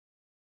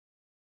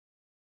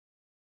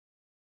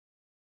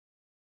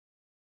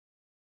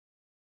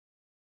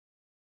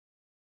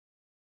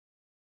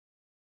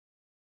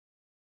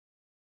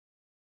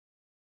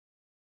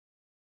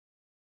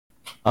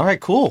All right,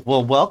 cool.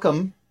 Well,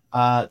 welcome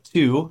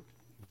to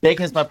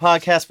Bacon is My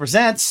Podcast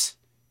presents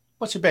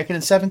What's Your Bacon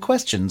in 7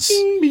 Questions?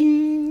 Bing,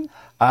 bing.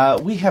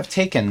 We have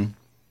taken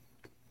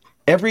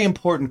every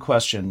important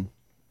question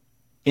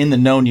in the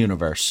known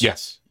universe.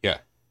 Yes. Yeah.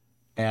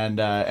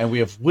 And we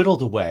have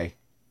whittled away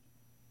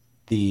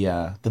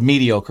the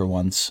mediocre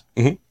ones,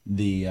 Mhm.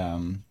 the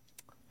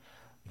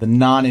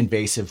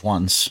non-invasive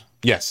ones.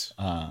 Yes.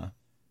 And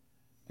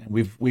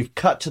we've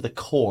cut to the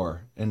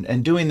core,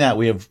 and doing that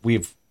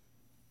we've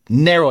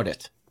narrowed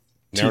it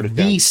Narrowed to it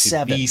down the to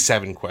seven. the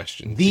 7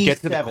 questions. The to get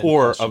to the 7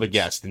 core questions. of a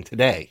guest. And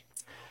today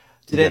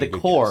The got a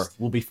good core guest.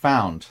 will be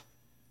found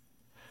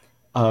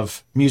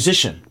of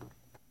musician,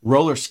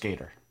 roller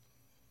skater,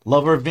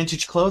 lover of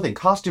vintage clothing,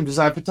 costume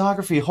design,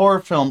 photography,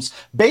 horror films,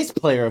 bass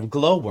player of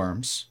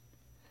glowworms,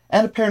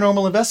 and a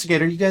paranormal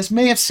investigator you guys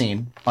may have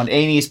seen on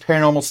A&E's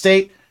Paranormal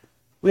State.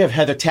 We have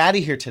Heather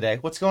Taddy here today.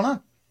 What's going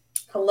on?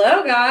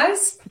 Hello,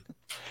 guys.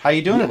 How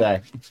you doing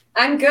today?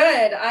 I'm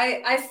good.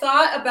 I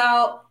thought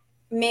about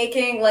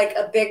making like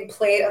a big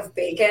plate of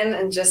bacon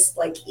and just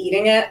like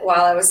eating it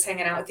while I was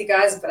hanging out with you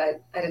guys, but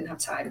I didn't have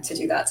time to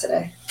do that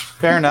today.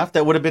 Fair enough.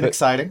 That would have been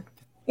exciting.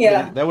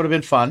 Yeah. That would have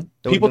been fun.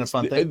 That would have been a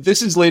fun thing.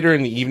 This is later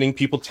in the evening.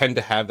 People tend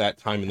to have that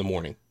time in the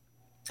morning.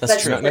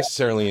 That's true. Not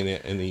necessarily in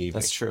the evening.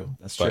 That's true.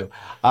 That's But- true.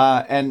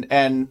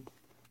 And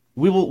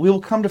we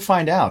will come to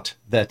find out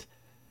that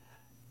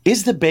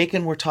is the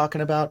bacon we're talking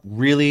about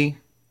really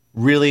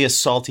a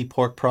salty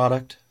pork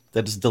product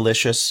that is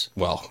delicious?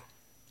 Well,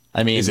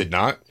 I mean, is it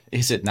not?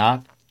 Is it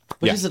not?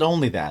 But Yeah. is it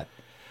only that?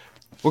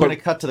 We're But- going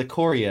to cut to the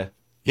core of you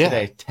Yeah.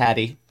 today,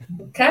 Taddy.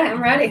 Okay,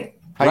 I'm ready.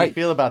 How do you Right.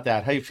 feel about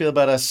that? How you feel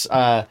about us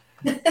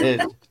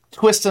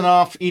twisting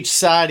off each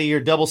side of your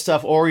double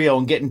stuffed Oreo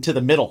and getting to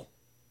the middle?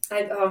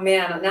 Oh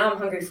man, now I'm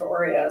hungry for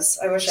Oreos.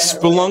 I wish I had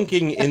Oreos.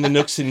 Spelunking in the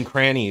nooks and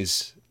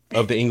crannies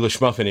of the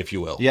English muffin, if you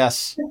will.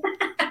 Yes.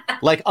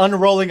 Like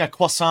unrolling a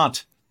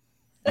croissant.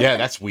 Yeah,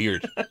 that's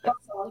weird.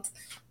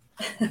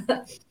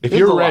 If It's a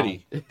you're lot.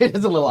 ready, It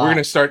is a little we're odd. going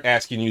to start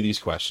asking you these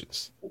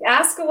questions.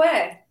 Ask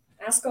away.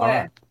 Ask away. All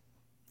right.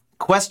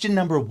 Question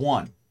number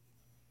 1.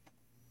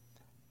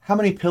 How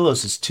many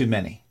pillows is too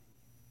many?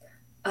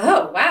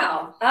 Oh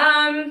wow.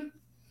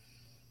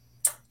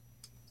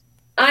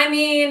 I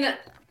mean,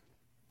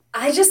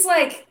 I just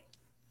like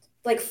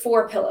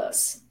 4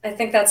 pillows. I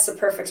think that's the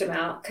perfect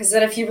amount. Because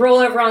then if you roll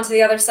over onto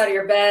the other side of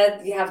your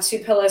bed, you have 2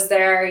 pillows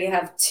there. You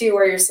have 2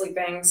 where you're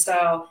sleeping.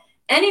 So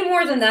any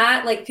more than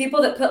that, like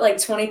people that put like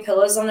 20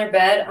 pillows on their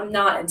bed, I'm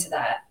not into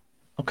that.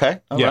 Okay.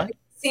 All Yeah. right.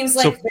 Seems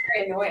So- like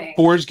very annoying.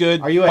 4 is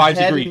good. Are you a 5's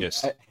head,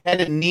 egregious. a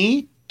head and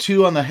knee?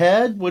 2 on the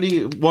head? What do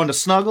you, one to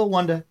snuggle,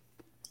 one to...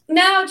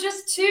 No,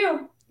 just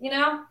 2,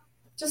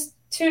 just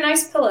 2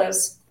 nice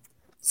pillows.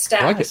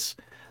 Stacked. I like it.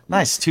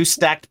 Nice. 2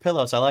 stacked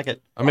pillows. I like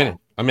it. I'm in.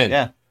 I'm in.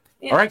 Yeah.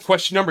 Yeah. All right,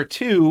 question number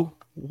 2.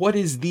 What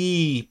is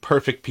the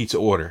perfect pizza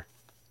order?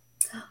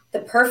 The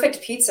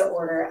perfect pizza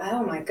order.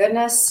 Oh my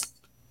goodness.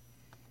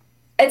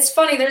 It's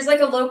funny. There's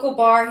like a local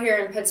bar here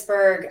in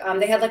Pittsburgh.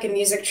 They had like a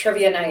music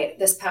trivia night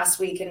this past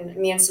week, and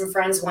me and some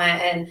friends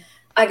went, and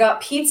I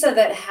got pizza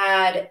that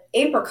had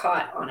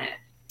apricot on it,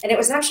 and it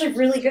was actually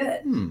really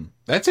good.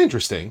 That's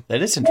interesting.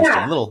 That is interesting.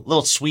 Yeah. A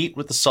little sweet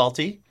with the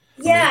salty.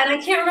 Yeah, and I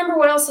can't remember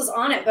what else was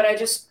on it, but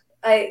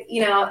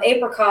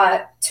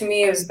apricot to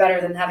me was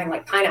better than having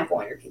like pineapple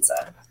on your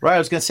pizza. Right. I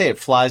was going to say it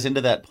flies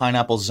into that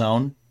pineapple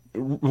zone.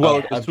 Well,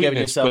 Of the giving sweetness,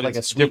 yourself but like a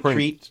it's sweet different.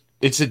 treat.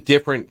 It's a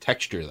different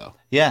texture, though.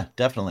 Yeah,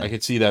 definitely. I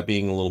could see that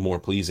being a little more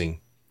pleasing.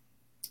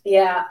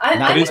 Yeah, Not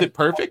But I is it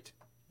perfect?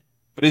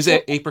 But is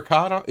it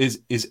apricot on is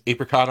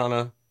apricot on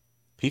a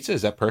pizza?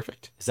 Is that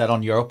perfect? Is that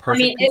on your I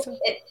perfect mean, pizza?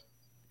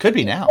 Could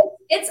be now.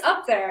 it's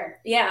up there.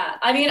 Yeah.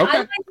 I mean,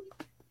 Okay.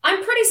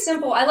 I'm pretty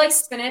simple. I like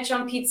spinach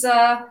on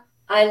pizza.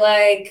 I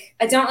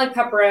don't like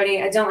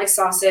pepperoni. I don't like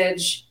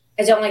sausage.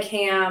 I don't like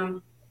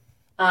ham.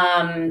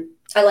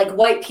 I like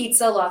white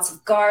pizza, lots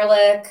of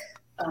garlic.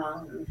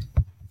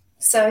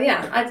 So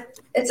yeah,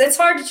 it's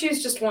hard to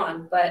choose just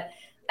one, but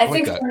I like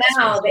think that. for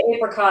now the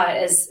apricot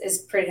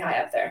is pretty high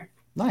up there.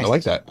 Nice. I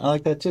like that. I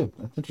like that too.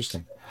 That's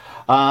interesting.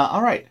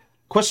 All right.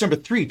 Question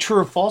number 3. True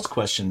or false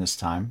question this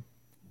time.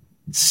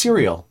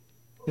 Cereal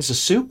is a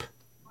soup?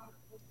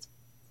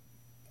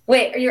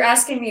 Wait, are you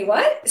asking me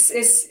what?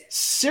 Is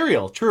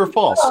Cereal, true or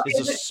false, oh,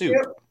 is a it soup.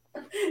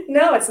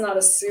 No, it's not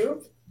a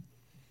soup.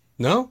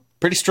 No?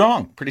 Pretty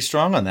strong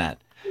on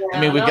that. I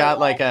mean, we've not got at all.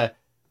 like a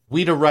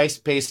wheat or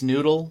rice-based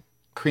noodle,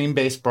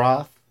 cream-based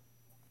broth.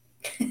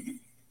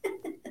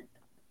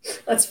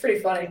 That's pretty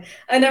funny.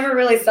 I never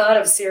really thought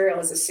of cereal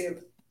as a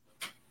soup.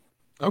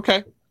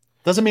 Okay.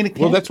 Doesn't mean it can't.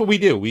 Well, that's what we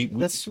do. We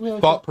That's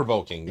really thought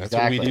provoking. That's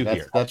exactly. what we do that's,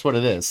 here. That's what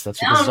it is.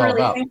 That's what Now this is I'm all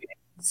really about. thinking,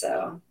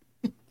 so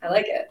I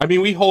like it. I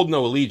mean, we hold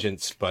no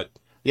allegiance, but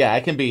Yeah,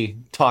 I can be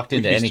talked we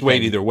into can be anything.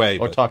 swayed either way.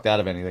 Or But, talked out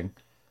of anything.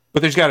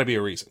 but there's got to be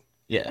a reason.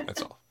 Yeah.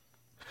 That's all.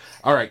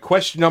 All right.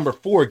 Question number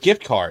 4: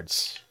 gift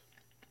cards.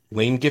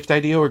 Lame gift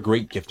idea or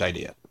great gift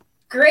idea?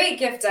 Great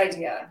gift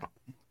idea.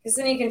 Because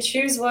then you can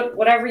choose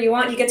whatever you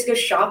want. You get to go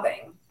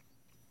shopping.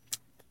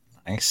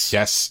 Nice.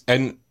 Yes,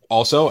 and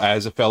also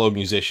as a fellow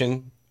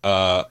musician,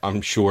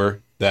 I'm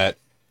sure that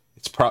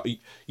it's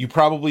you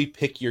probably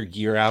pick your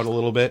gear out a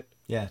little bit.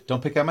 Yeah,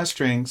 don't pick out my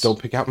strings. Don't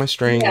pick out my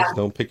strings. Yeah.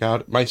 Don't pick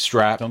out my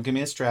strap. Don't give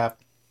me a strap.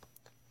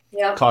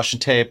 Yep. Caution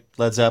tape,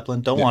 Led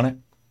Zeppelin, don't want it.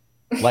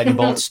 Lightning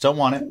bolts, don't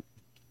want it.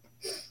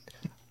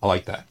 I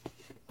like that.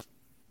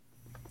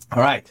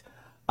 All right.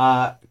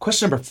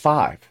 Question number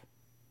 5.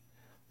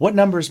 What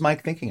number is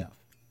Mike thinking of?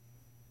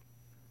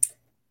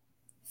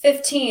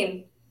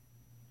 15.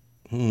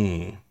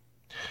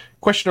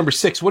 Question number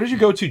 6. What did your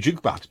go-to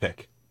jukebox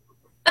pick?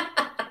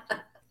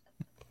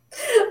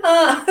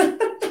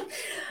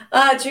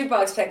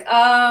 Jukebox pick.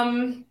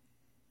 Oh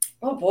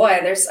boy,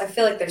 I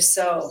feel like there's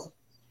so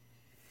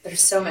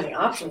many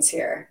options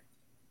here.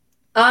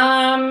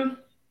 Well,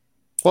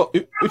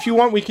 if you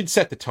want, we can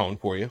set the tone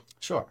for you.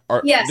 Sure.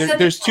 Yes.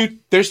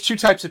 There's two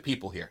types of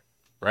people here,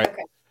 right?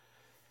 Okay.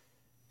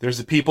 There's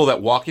the people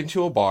that walk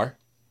into a bar,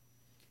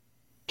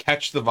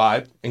 catch the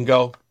vibe, and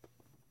go,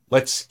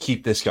 let's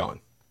keep this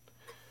going.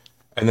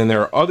 And then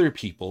there are other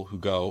people who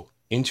go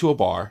into a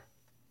bar,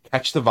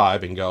 catch the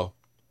vibe, and go,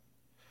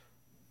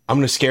 I'm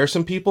going to scare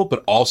some people,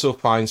 but also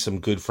find some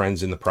good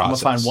friends in the I'm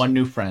process. going to find one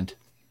new friend.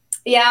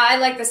 Yeah, I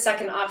like the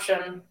second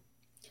option.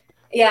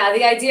 Yeah,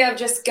 the idea of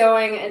just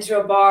going into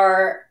a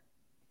bar,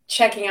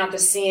 checking out the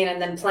scene,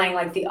 and then playing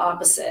like the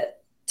opposite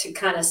to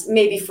kind of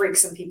maybe freak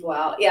some people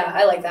out. Yeah,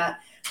 I like that.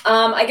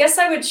 I guess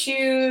I would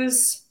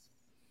choose.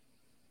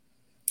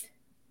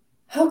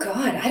 Oh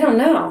God, I don't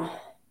know.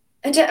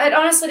 It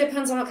honestly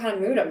depends on what kind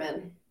of mood I'm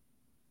in.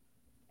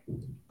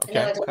 I know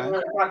that doesn't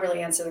really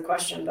properly answer the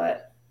question,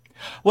 but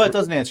Well, it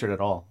doesn't answer it at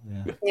all.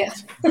 yeah,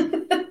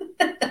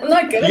 I'm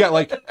not good.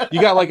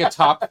 You got like a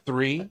top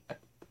 3,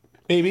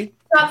 maybe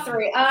Top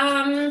 3.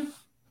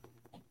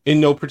 in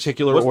no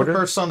particular What's order. the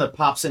first song that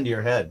pops into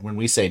your head when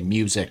we say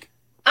music?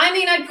 I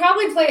mean, I'd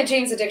probably play a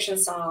Jane's Addiction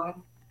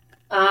song.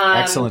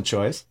 Excellent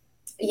choice.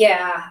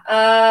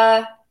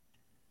 Yeah.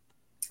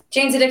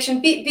 Jane's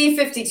Addiction,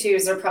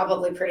 B-52s are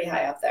probably pretty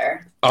high up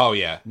there. Oh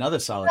yeah, Another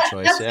solid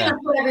choice. That's Yeah.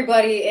 going to put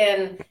everybody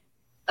in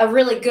a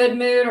really good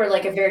mood or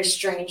like a very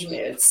strange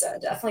mood. So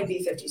definitely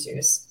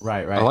B-52s.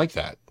 Right. I like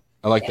that.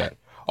 That.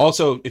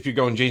 Also, if you're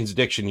going Jane's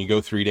Addiction, you go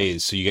 3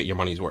 days, so you get your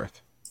money's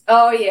worth.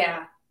 Oh,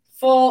 yeah.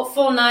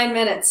 Full 9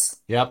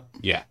 minutes. Yep.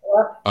 Yeah,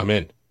 Yep. I'm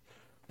in.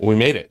 Well, we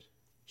made it.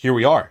 Here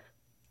we are.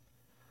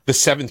 The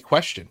 7th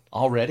question.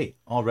 Already.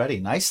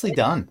 Nicely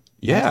done.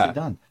 Yeah. Nicely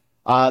done.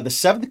 The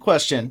 7th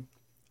question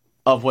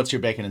of What's Your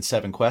Bacon in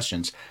 7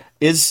 Questions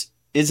is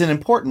an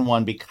important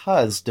one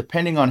because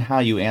depending on how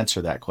you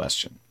answer that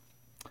question,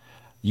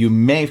 you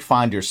may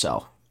find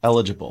yourself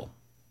eligible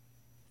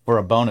for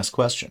a bonus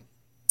question.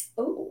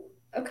 Ooh,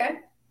 okay.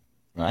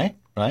 Right?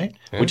 Yeah.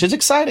 Which is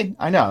exciting.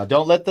 I know.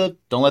 Don't let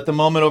the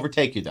moment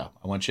overtake you though.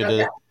 I want you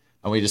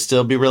to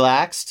still be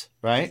relaxed,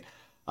 right?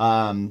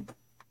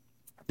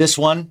 This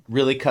one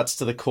really cuts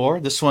to the core.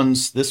 This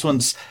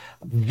one's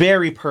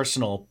very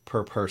personal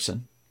per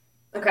person.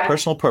 Okay.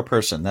 Personal per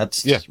person.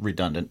 That's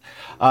redundant.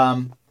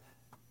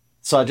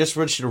 So I just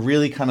want you to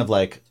really kind of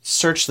like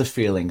search the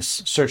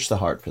feelings, search the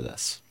heart for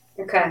this.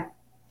 Okay.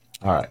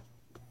 All right.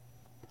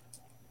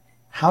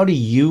 How do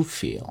you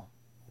feel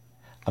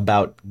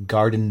about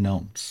garden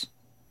gnomes?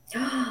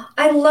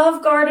 I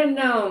love garden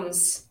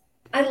gnomes.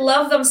 I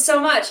love them so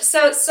much.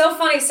 So it's so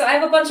funny. So I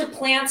have a bunch of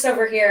plants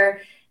over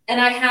here, and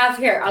I have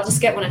here. I'll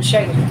just get one and show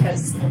you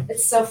because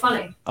it's so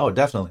funny. Oh,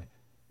 definitely.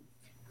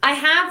 I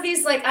have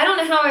these, like, I don't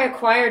know how I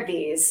acquired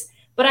these,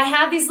 but I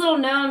have these little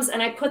gnomes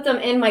and I put them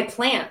in my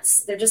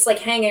plants. They're just like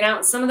hanging out.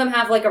 And some of them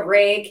have like a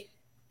rake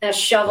and a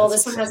shovel.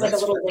 This one has like a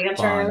little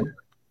lantern. fun.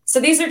 So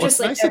these are Well, just it's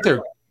like nice that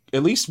they're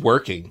at least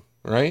working,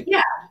 right?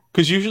 Yeah.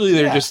 Because usually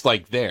they're Yeah. just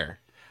like there.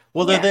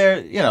 Well, they're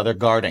there, they're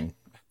guarding,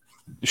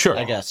 Sure.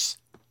 I guess.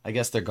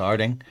 They're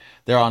guarding.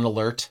 They're on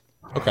alert.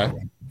 Okay.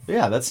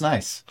 Yeah, that's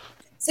nice.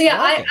 So yeah,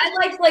 I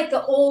like I like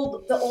the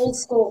old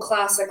school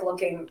classic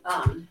looking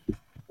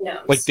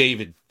gnomes. Like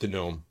David the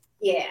gnome.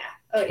 Yeah.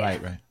 Oh yeah.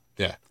 Right.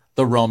 Yeah.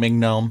 The roaming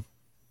gnome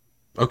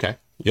Okay.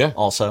 Yeah.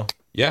 also.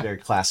 Yeah. Very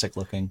classic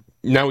looking.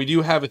 Now we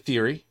do have a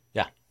theory.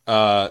 Yeah.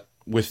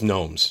 With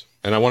gnomes,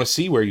 and I want to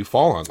see where you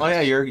fall on that. Oh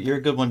yeah, you're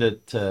a good one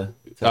to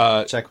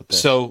check with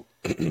this. So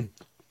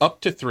up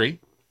to 3,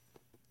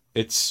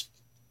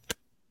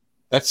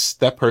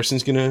 that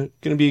person's gonna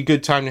be a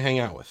good time to hang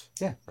out with.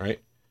 Yeah. Right.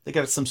 They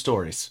got some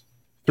stories.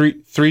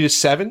 3 to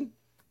 7,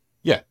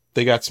 yeah,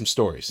 they got some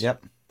stories.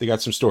 Yep. They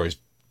got some stories.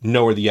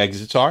 Know where the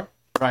exits are.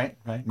 Right.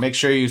 Make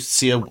sure you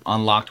see an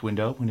unlocked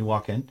window when you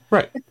walk in.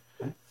 Right.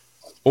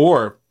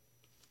 Or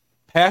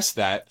past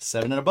that,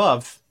 7 and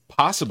above.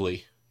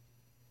 possibly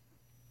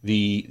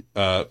the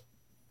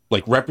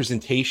like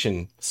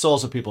representation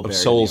Souls of people of buried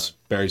souls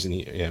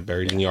in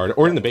buried in the yard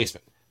or in the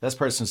basement. the yard. This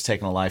person's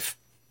taken a life.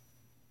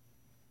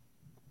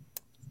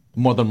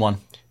 More than one.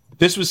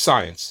 This was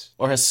science.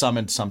 Or has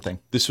summoned something.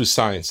 This was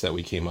science that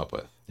we came up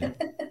with. I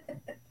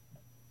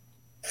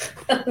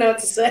don't know what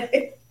to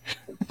say.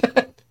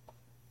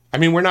 I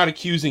mean, we're not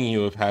accusing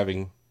you of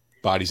having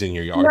bodies in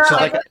your yard. No.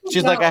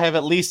 She's like, I have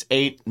at least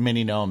 8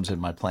 mini gnomes in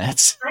my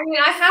plants. I mean,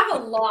 I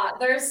have a lot.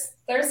 There's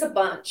There's a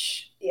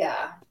bunch,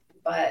 yeah,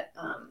 but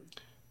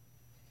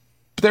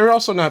They're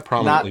also not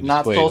prominently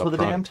Not displayed Souls up of the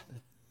front. Damned?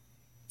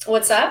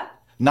 what's that?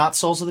 Not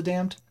Souls of the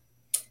Damned?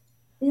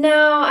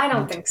 No, I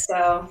don't think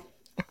so.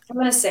 I'm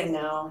gonna say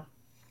no.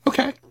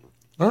 Okay.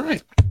 All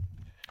right.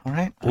 All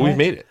right. Well, we've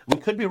made it We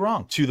could be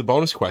wrong. to the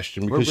bonus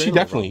question because We're she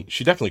really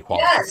definitely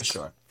qualifies. Yes. For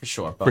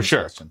sure. For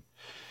sure. Question.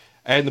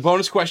 And the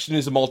bonus question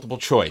is a multiple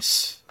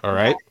choice. All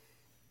right.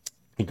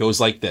 It goes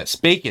like this: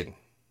 bacon.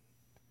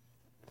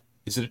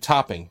 Is it a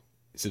topping?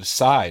 Is it a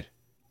side?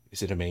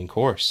 Is it a main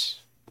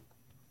course?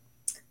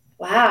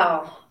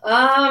 Wow.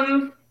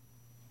 I'm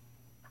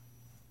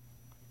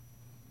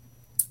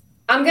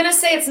gonna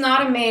say it's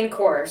not a main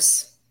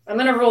course. I'm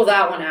gonna rule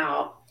that one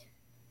out.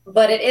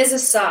 But it is a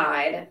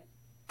side.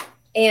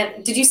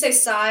 And did you say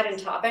side and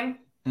topping?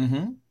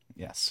 Mm-hmm.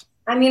 Yes.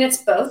 I mean, it's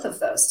both of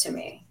those to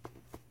me.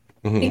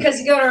 Mhm. Because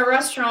you go to a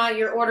restaurant,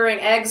 you're ordering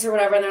eggs or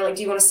whatever, and they're like,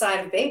 do you want a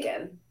side of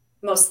bacon?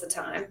 Most of the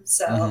time.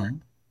 So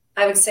Mhm.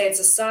 I would say it's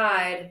a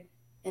side,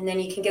 and then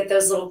you can get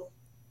those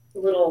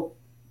little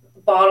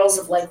bottles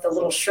of like the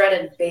little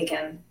shredded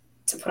bacon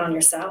to put on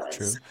your salads.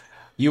 True.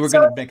 You were So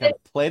going to make a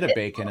plate of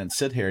bacon and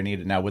sit here and eat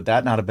it. Now, would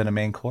that not have been a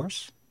main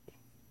course?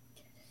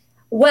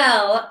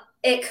 Well,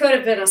 it could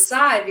have been a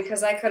side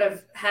because I could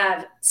have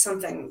had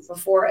something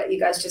before it. You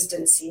guys just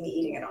didn't see me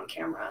eating it on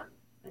camera.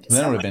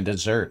 Then it would have been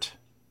dessert.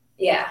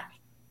 Yeah.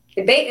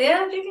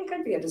 Bacon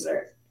could be a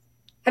dessert.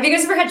 Have you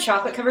guys ever had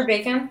chocolate covered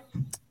bacon?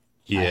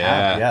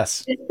 Yeah.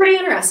 Yes. It's pretty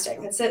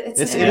interesting. It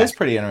is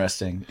pretty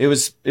interesting. It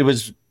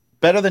was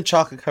better than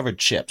chocolate covered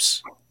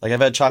chips. Like I've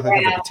had chocolate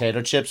covered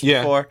potato chips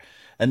before,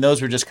 and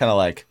those were just kind of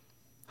like,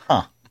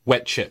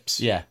 Wet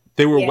chips. yeah.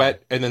 They were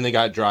wet and then they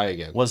got dry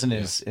again. Wasn't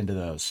as into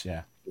those.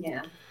 Yeah.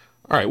 Yeah.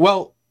 All right.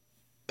 Well,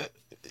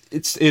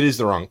 it is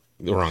the wrong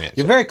answer.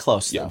 You're very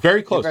close. Though. Yeah,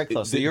 very close. You're very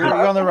close. So you're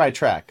on the right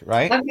track,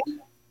 right? Okay.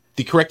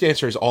 The correct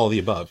answer is all of the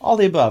above. All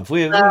the above.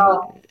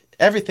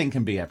 Everything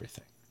can be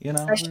everything. You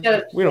know. I should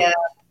have.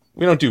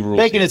 We don't do rules.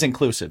 Bacon here. is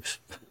inclusive.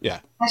 Yeah.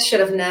 I should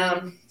have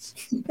known.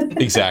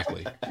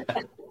 Exactly.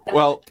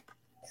 Well,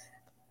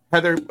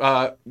 Heather,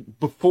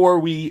 before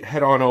we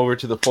head on over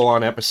to the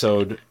full-on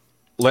episode,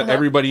 let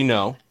everybody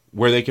know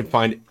where they can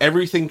find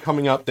everything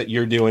coming up that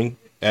you're doing,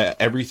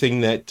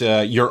 everything that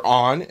you're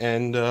on,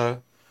 and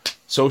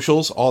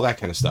socials, all that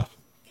kind of stuff.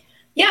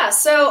 Yeah,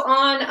 so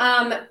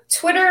on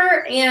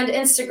Twitter and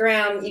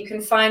Instagram, you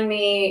can find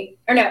me.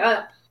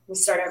 Let me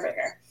start over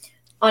here.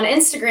 On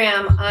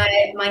Instagram,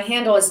 my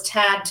handle is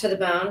Tad to the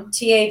Bone,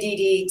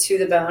 TADD to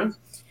the Bone.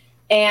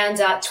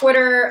 And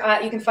Twitter,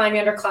 you can find me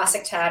under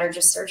Classic Tad or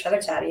just search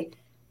Heather Taddy.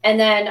 And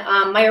then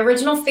my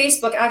original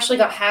Facebook actually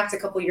got hacked a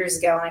couple years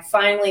ago, and I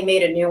finally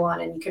made a new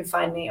one, and you can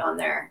find me on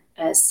there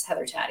as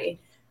Heather Taddy.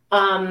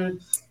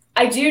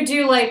 I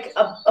do like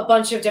a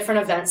bunch of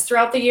different events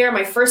throughout the year.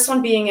 My first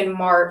one being in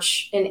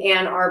March in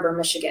Ann Arbor,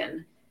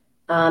 Michigan.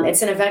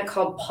 It's an event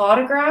called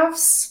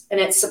Podographs, and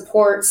it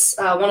supports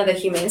one of the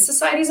humane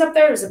societies up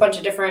there. There's a bunch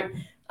of different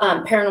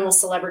paranormal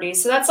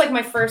celebrities. So that's like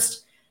my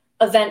first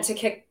event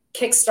to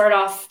kickstart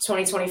off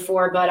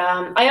 2024. But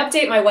I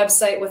update my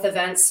website with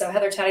events, so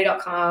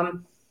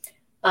heathertaddy.com.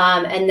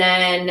 And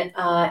then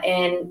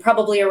in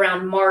probably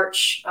around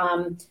March,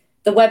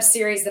 the web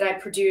series that I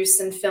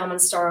produce and film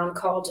and star on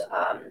called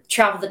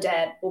Travel the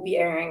Dead will be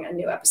airing a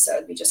new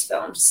episode we just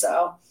filmed.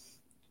 So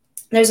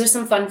those are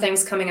some fun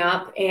things coming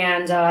up.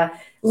 And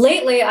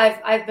lately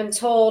I've been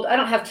told, I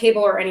don't have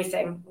cable or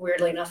anything,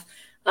 weirdly enough,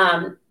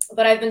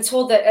 but I've been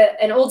told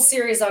that an old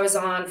series I was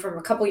on from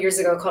a couple years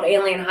ago called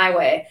Alien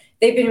Highway,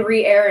 they've been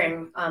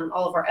re-airing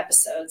all of our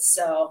episodes.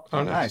 So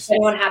nice. if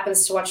anyone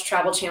happens to watch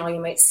Travel Channel, you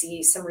might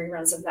see some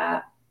reruns of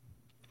that.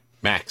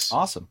 Max.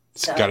 Awesome.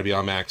 It's got to be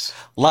on Max.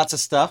 Lots of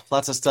stuff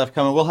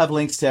coming. We'll have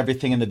links to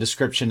everything in the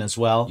description as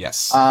well.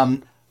 Yes.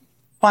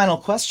 Final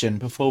question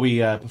before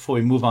we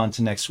move on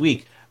to next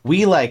week.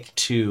 We like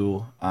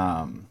to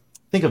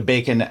think of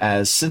bacon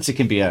as, since it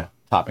can be a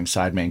topping,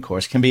 side, main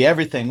course, can be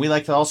everything. We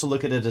like to also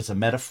look at it as a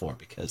metaphor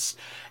because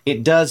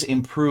it does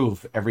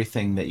improve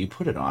everything that you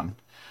put it on.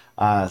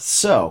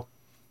 So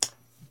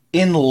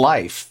in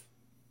life,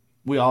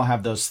 we all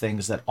have those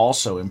things that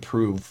also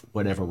improve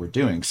whatever we're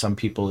doing. Some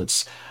people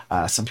it's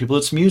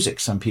music,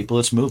 some people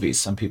it's movies,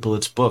 some people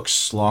it's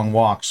books, long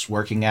walks,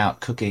 working out,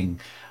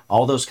 cooking,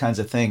 all those kinds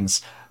of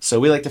things. So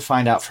we like to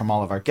find out from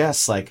all of our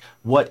guests, like,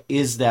 what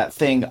is that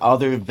thing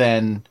other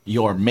than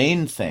your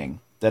main thing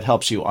that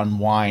helps you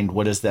unwind?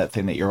 What is that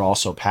thing that you're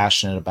also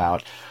passionate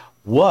about?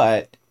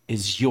 What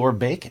is your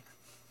bacon?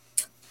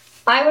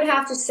 I would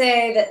have to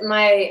say that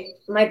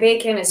my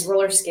bacon is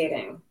roller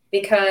skating,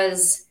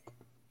 because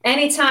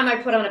anytime I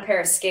put on a pair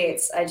of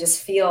skates, I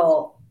just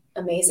feel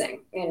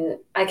amazing, and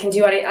I can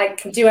do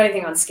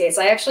anything on skates.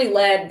 I actually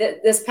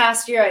led this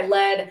past year. I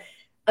led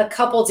a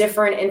couple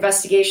different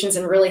investigations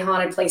in really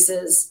haunted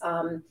places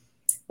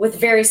with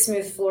very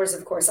smooth floors.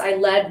 Of course, I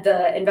led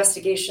the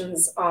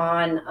investigations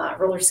on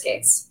roller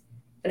skates.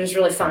 It was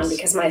really fun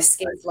because my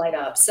skates light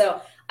up.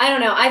 So I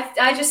don't know.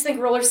 I just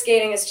think roller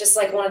skating is just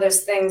like one of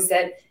those things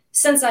that,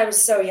 since I was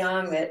so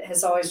young, that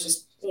has always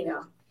just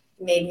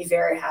made me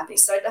very happy.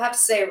 So I'd have to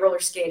say roller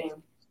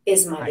skating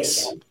is my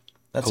Nice. bacon.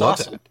 That's I love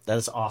awesome. that. That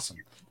is awesome.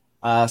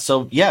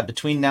 So yeah,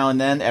 between now and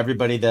then,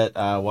 everybody that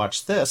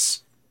watched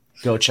this,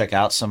 go check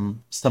out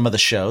some of the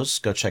shows.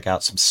 Go check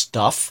out some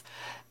stuff,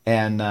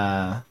 and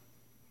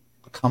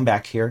come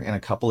back here in a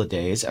couple of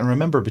days. And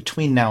remember,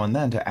 between now and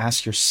then, to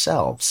ask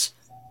yourselves,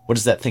 what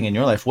is that thing in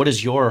your life? What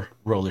is your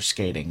roller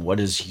skating? What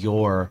is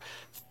your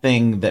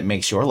thing that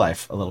makes your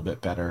life a little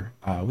bit better?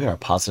 We are a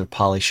Positive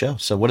Poly show.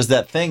 So what is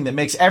that thing that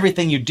makes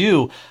everything you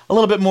do a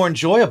little bit more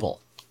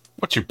enjoyable?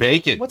 What's your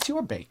bacon? What's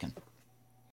your bacon?